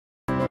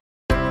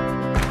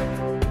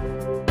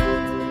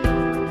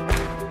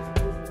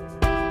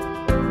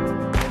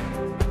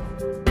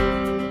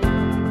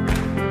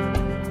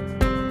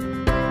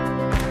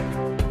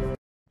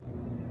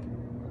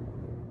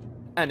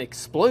An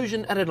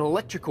explosion at an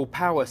electrical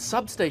power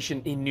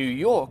substation in New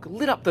York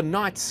lit up the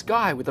night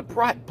sky with a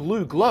bright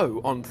blue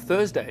glow on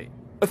Thursday.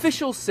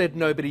 Officials said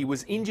nobody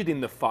was injured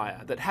in the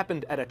fire that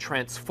happened at a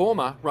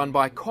transformer run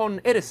by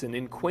Con Edison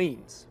in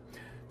Queens.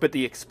 But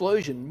the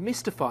explosion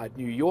mystified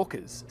New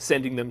Yorkers,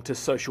 sending them to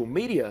social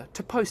media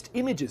to post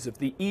images of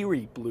the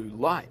eerie blue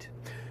light,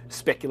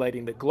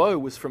 speculating the glow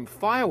was from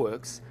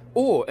fireworks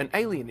or an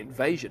alien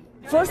invasion.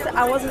 First,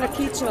 I was in the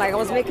kitchen, like I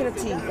was making a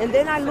tea, and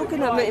then I looked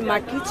in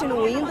my kitchen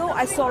window.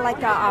 I saw like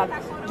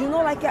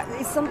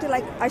it's something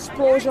like an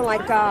explosion,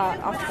 like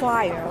a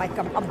fire, like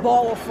a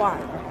ball of fire.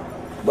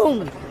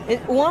 Boom, and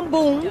one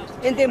boom,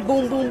 and then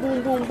boom, boom,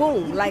 boom, boom,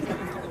 boom, like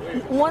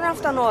one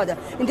after another.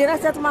 And then I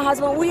said to my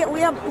husband, we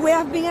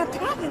are being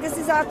attacked. This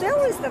is a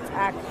terrorist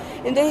attack.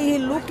 And then he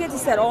looked at it and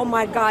said, oh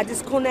my God,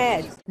 it's Con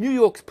Ed. New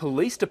York's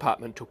police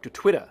department took to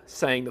Twitter,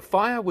 saying the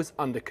fire was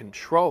under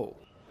control.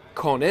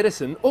 Con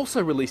Edison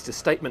also released a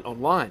statement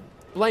online,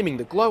 blaming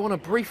the glow on a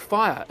brief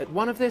fire at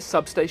one of their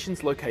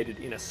substations located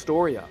in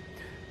Astoria.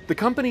 The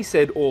company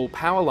said all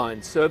power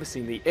lines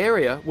servicing the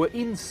area were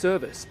in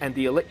service and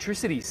the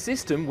electricity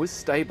system was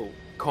stable.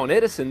 Con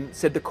Edison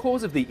said the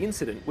cause of the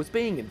incident was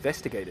being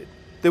investigated.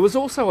 There was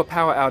also a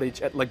power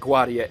outage at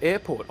LaGuardia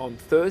Airport on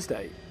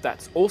Thursday.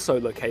 That's also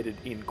located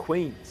in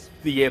Queens.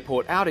 The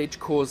airport outage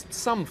caused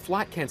some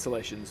flight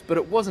cancellations, but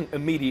it wasn't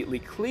immediately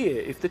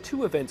clear if the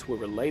two events were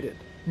related.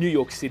 New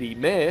York City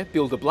Mayor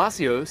Bill de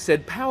Blasio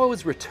said power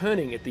was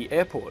returning at the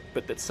airport,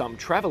 but that some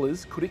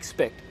travellers could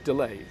expect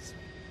delays.